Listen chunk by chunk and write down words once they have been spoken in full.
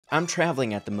I'm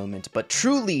traveling at the moment, but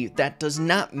truly that does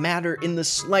not matter in the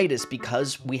slightest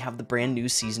because we have the brand new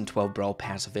Season 12 Brawl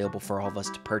Pass available for all of us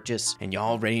to purchase, and you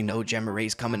already know Gemma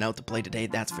Ray's coming out to play today,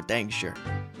 that's for dang sure.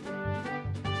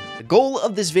 The goal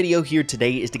of this video here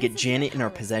today is to get Janet in our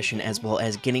possession as well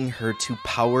as getting her to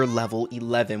power level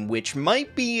 11, which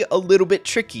might be a little bit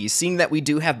tricky. Seeing that we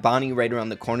do have Bonnie right around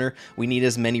the corner, we need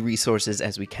as many resources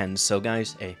as we can. So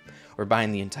guys, hey, we're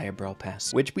buying the entire Brawl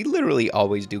Pass, which we literally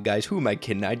always do, guys. Who am I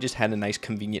kidding? I just had a nice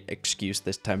convenient excuse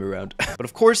this time around. But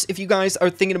of course, if you guys are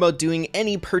thinking about doing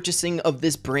any purchasing of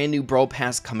this brand new Brawl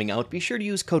Pass coming out, be sure to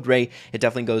use code RAY. It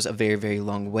definitely goes a very, very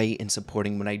long way in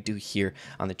supporting what I do here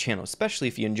on the channel, especially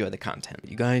if you enjoy the content.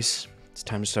 You guys, it's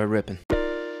time to start ripping.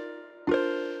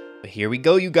 But here we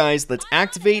go, you guys. Let's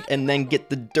activate and then get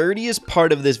the dirtiest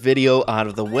part of this video out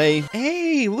of the way.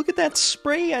 Hey, look at that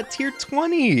spray at tier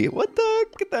 20. What the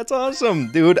heck? That's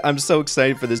awesome. Dude, I'm so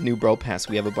excited for this new Brawl Pass.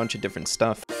 We have a bunch of different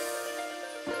stuff.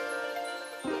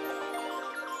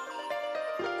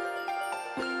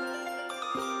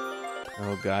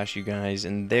 Oh gosh, you guys,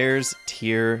 and there's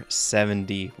tier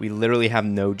 70. We literally have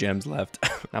no gems left.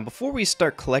 Now, before we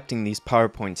start collecting these power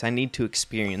points, I need to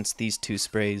experience these two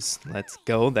sprays. Let's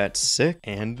go, that's sick.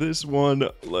 And this one,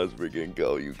 let's freaking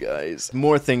go, you guys.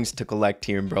 More things to collect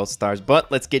here in Brawl Stars,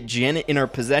 but let's get Janet in our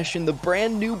possession, the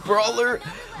brand new brawler.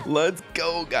 Let's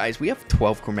go, guys. We have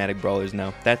 12 chromatic brawlers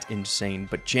now. That's insane.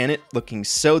 But Janet looking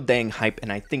so dang hype,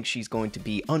 and I think she's going to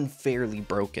be unfairly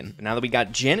broken. But now that we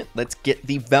got Janet, let's get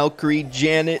the Valkyrie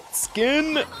Janet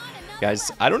skin.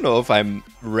 Guys, I don't know if I'm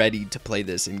ready to play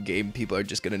this in game. People are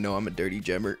just gonna know I'm a dirty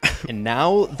gemmer. And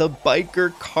now the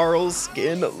biker Carl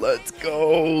skin. Let's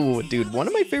go. Dude, one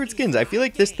of my favorite skins. I feel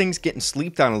like this thing's getting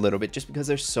sleeped on a little bit just because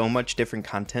there's so much different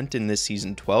content in this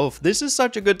season 12. This is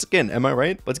such a good skin, am I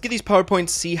right? Let's get these power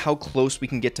points, see how close we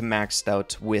can get to maxed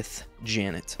out with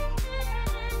Janet.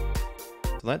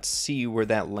 Let's see where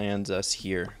that lands us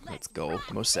here. Let's go.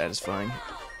 Most satisfying.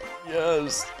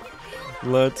 Yes.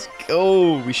 Let's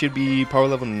go. We should be power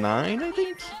level 9, I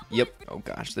think. Yep. Oh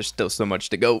gosh, there's still so much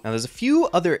to go. Now there's a few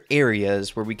other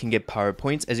areas where we can get power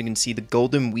points. As you can see, the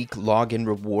Golden Week login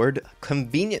reward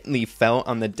conveniently fell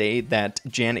on the day that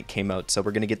Janet came out. So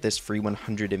we're going to get this free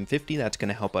 150. That's going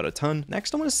to help out a ton.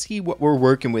 Next, I want to see what we're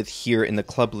working with here in the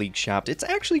Club League shop. It's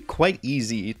actually quite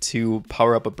easy to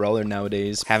power up a brawler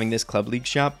nowadays. Having this Club League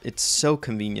shop, it's so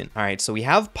convenient. All right, so we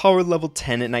have power level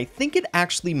 10, and I think it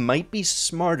actually might be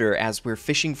smarter as we're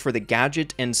fishing for the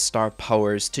gadget and star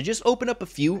powers to just open up a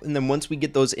few, and then once we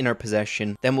get those in our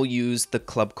possession, then we'll use the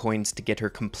club coins to get her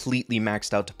completely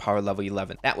maxed out to power level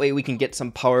 11. That way we can get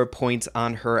some power points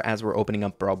on her as we're opening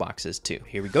up brawl boxes too.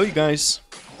 Here we go, you guys.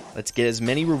 Let's get as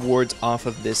many rewards off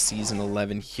of this season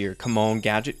 11 here. Come on,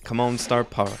 gadget. Come on, star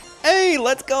power. Hey,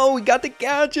 let's go. We got the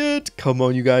gadget. Come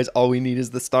on, you guys. All we need is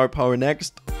the star power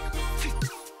next.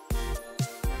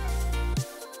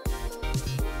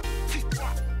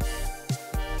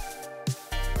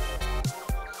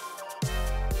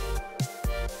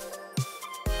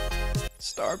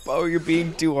 Star power, you're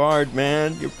being too hard,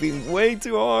 man. You're being way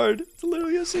too hard. It's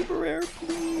literally a super rare,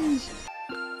 please.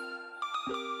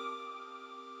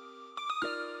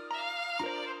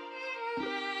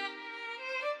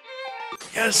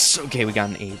 Yes, okay, we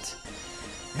got an 8.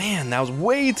 Man, that was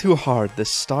way too hard. The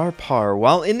star power.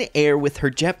 While in the air with her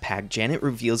jetpack, Janet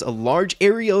reveals a large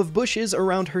area of bushes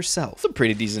around herself. It's a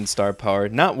pretty decent star power.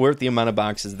 Not worth the amount of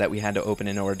boxes that we had to open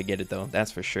in order to get it though,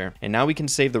 that's for sure. And now we can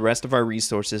save the rest of our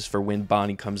resources for when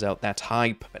Bonnie comes out. That's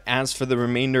hype. But as for the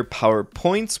remainder power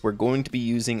points, we're going to be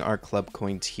using our club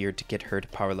coins here to get her to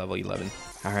power level 11.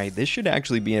 All right, this should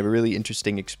actually be a really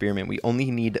interesting experiment. We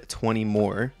only need 20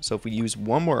 more. So if we use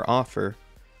one more offer,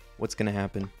 what's gonna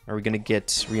happen? Are we gonna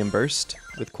get reimbursed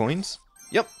with coins?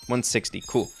 Yep, 160,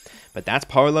 cool. But that's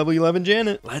power level 11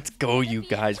 Janet. Let's go, you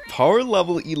guys. Power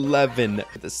level 11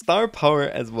 with the star power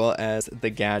as well as the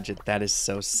gadget. That is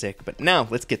so sick. But now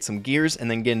let's get some gears and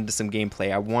then get into some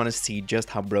gameplay. I want to see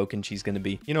just how broken she's going to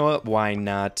be. You know what? Why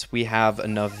not? We have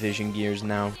enough vision gears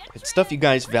now. Good stuff, you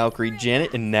guys. Valkyrie,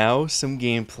 Janet, and now some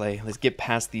gameplay. Let's get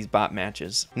past these bot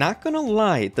matches. Not gonna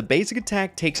lie, the basic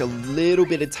attack takes a little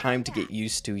bit of time to get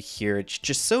used to here. It's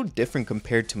just so different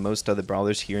compared to most other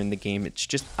brawlers here in the game. It's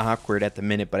just awkward at the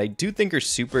minute, but I do think her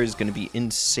super is going to be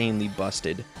insanely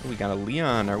busted. We got a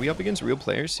Leon. Are we up against real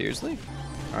players? Seriously?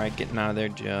 All right, getting out of there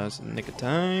just in the nick of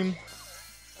time.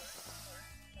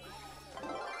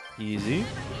 Easy.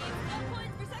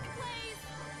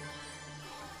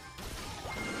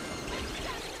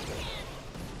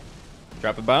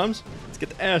 Dropping bombs. Let's get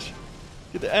the Ash.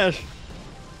 Get the Ash.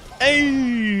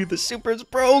 Hey, the super's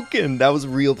broken. That was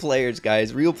real players,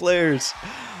 guys. Real players.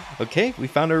 Okay, we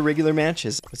found our regular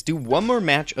matches. Let's do one more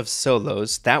match of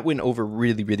solos. That went over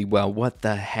really, really well. What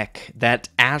the heck? That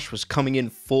Ash was coming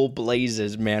in full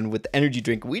blazes, man, with the energy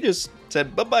drink. We just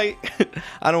said, bye-bye.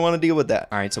 I don't want to deal with that.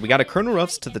 All right, so we got a Colonel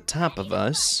Ruffs to the top of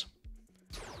us.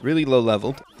 Really low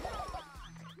leveled.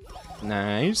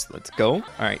 Nice, let's go. All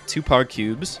right, 2 power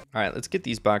cubes. All right, let's get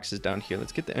these boxes down here.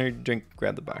 Let's get the energy drink,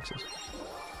 grab the boxes.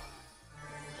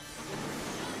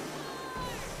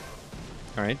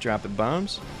 All right, dropping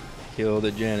bombs. Kill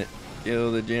the Janet.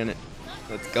 Kill the Janet.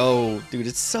 Let's go. Dude,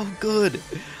 it's so good.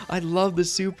 I love the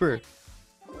super.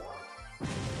 All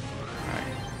right.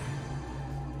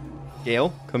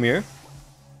 Gale, come here.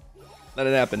 Let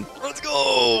it happen. Let's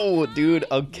go, dude.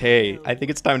 Okay, I think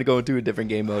it's time to go into a different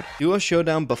game mode. Duo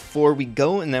Showdown before we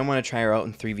go, and then I want to try her out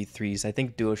in 3v3s. I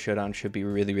think Duo Showdown should be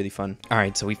really, really fun. All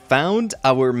right, so we found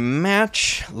our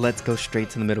match. Let's go straight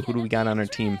to the middle. Who do we got on our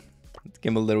team? Let's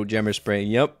give him a little gemmer spray.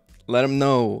 Yep. Let him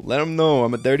know. Let him know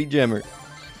I'm a dirty gemmer.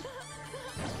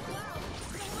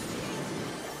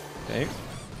 Okay.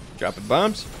 Dropping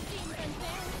bombs.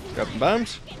 Dropping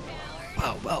bombs.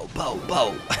 Bow, bow, bow,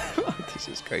 bow. This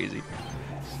is crazy.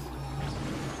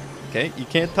 Okay, you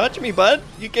can't touch me, bud.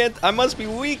 You can't. I must be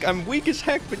weak. I'm weak as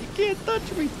heck, but you can't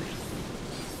touch me.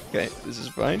 Okay, this is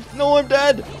fine. No, I'm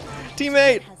dead.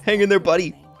 Teammate, hang in there,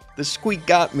 buddy. The squeak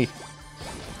got me.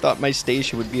 Thought my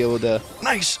station would be able to.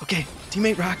 Nice. Okay,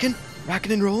 teammate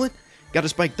rocking and rolling. Got a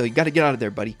spike though. You got to get out of there,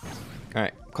 buddy. All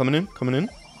right, coming in, coming in.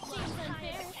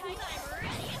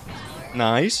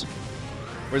 Nice.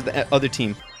 Where's the other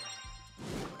team?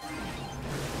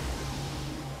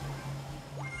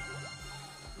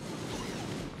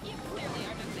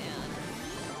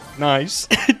 Nice.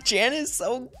 Jan is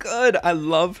so good. I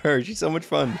love her. She's so much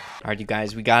fun. All right, you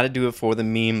guys, we got to do it for the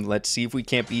meme. Let's see if we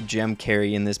can't beat Gem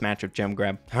Carry in this match of Gem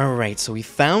Grab. All right, so we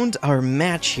found our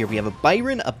match here. We have a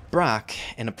Byron, a Brock,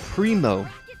 and a Primo.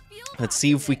 Let's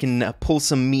see if we can pull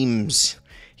some memes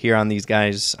here on these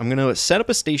guys. I'm going to set up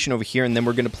a station over here, and then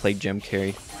we're going to play Gem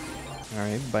Carry. All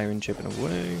right, Byron chipping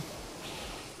away.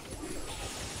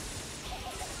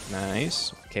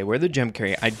 Nice. Okay, we're the Gem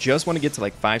Carry. I just want to get to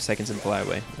like 5 seconds and fly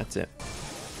away. That's it.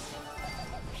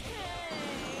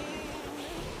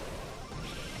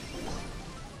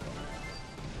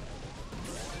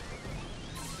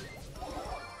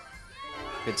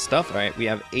 Good stuff. All right, we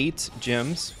have 8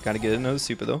 gems. Got to get another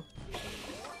super though.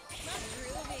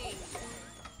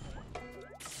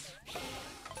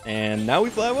 And now we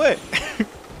fly away.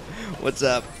 What's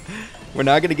up? We're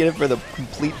not going to get it for the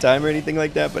complete time or anything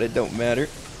like that, but it don't matter.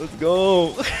 Let's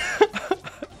go.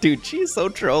 Dude, she's so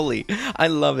trolly. I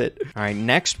love it. All right,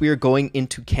 next we are going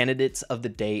into candidates of the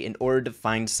day in order to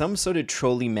find some sort of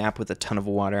trolly map with a ton of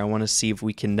water. I want to see if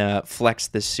we can flex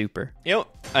this super. Yep,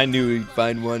 I knew we'd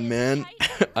find one, man.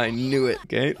 I knew it.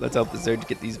 Okay, let's help the Surge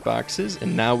get these boxes.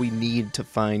 And now we need to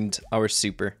find our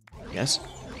super. Yes?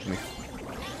 Come here.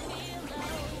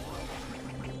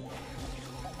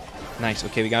 Nice.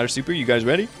 Okay, we got our super. You guys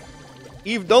ready?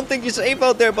 Eve, don't think you're safe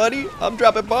out there, buddy. I'm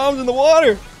dropping bombs in the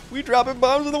water. We dropping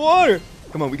bombs in the water.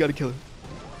 Come on, we gotta kill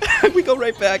her. We go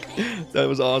right back. That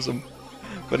was awesome.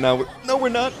 But now we're... No, we're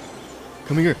not.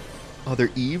 Come here. Other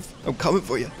Eve. I'm coming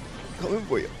for you. I'm coming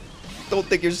for you. Don't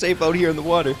think you're safe out here in the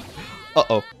water.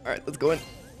 Uh-oh. All right, let's go in.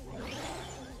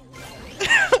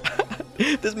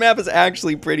 This map is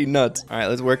actually pretty nuts. All right,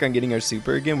 let's work on getting our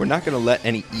super again. We're not gonna let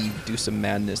any Eve do some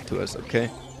madness to us,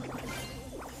 okay?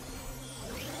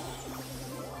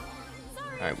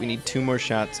 All right, we need 2 more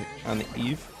shots on the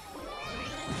Eve.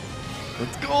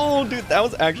 Let's go, dude. That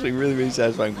was actually really, really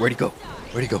satisfying. Where'd he go?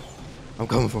 Where'd he go? I'm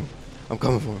coming for him. I'm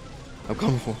coming for him. I'm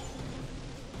coming for him.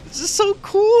 This is so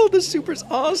cool. The super's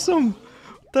awesome.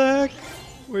 What the heck?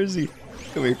 Where is he?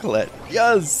 Come here, Colette.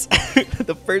 Yes!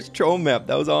 The first troll map.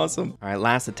 That was awesome. All right,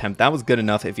 last attempt. That was good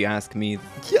enough if you ask me.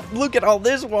 Yeah, look at all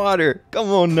this water. Come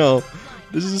on now.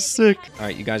 This is sick. All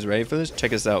right, you guys ready for this?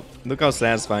 Check this out. Look how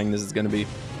satisfying this is going to be.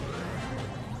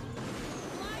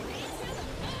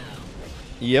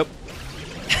 Yep.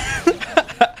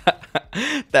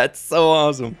 That's so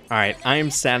awesome. All right, I am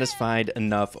satisfied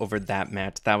enough over that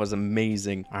match. That was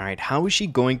amazing. All right, how is she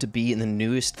going to be in the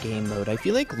newest game mode? I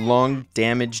feel like long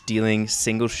damage dealing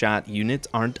single shot units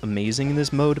aren't amazing in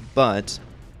this mode, but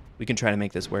we can try to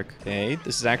make this work. Okay,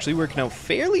 this is actually working out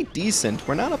fairly decent.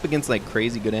 We're not up against like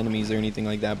crazy good enemies or anything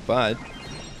like that, but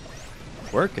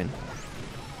it's working.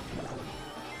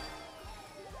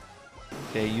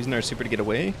 Okay, using our super to get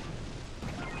away.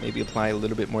 Maybe apply a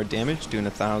little bit more damage, doing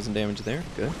 1,000 damage there.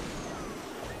 Good.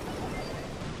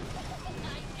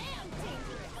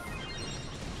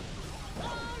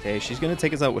 Okay, she's going to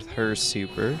take us out with her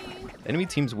super. Enemy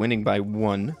team's winning by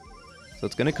 1. So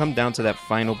it's gonna come down to that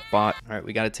final bot. All right,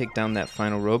 we gotta take down that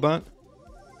final robot.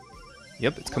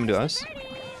 Yep, it's coming to us.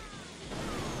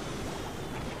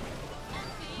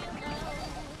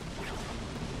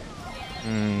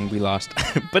 We lost,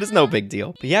 but it's no big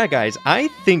deal. But yeah, guys, I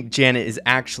think Janet is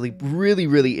actually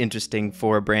really interesting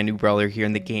for a brand new brawler here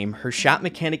in the game. Her shot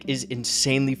mechanic is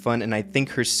insanely fun, and I think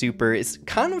her super is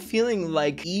kind of feeling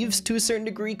like Eve's to a certain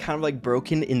degree, kind of like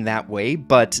broken in that way,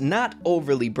 but not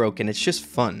overly broken. It's just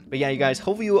fun. But yeah, you guys,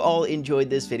 hopefully you all enjoyed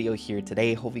this video here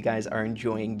today. Hope you guys are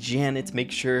enjoying Janet.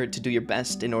 Make sure to do your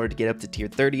best in order to get up to tier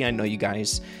 30. I know you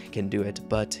guys can do it.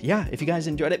 But yeah, if you guys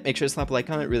enjoyed it, make sure to slap a like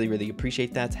on it. Really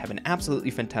appreciate that. Have an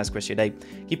absolutely fantastic rest of your day.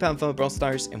 Keep having fun with Brawl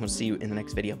Stars, and we'll see you in the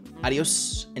next video.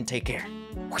 Adios, and take care.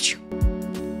 Whoosh.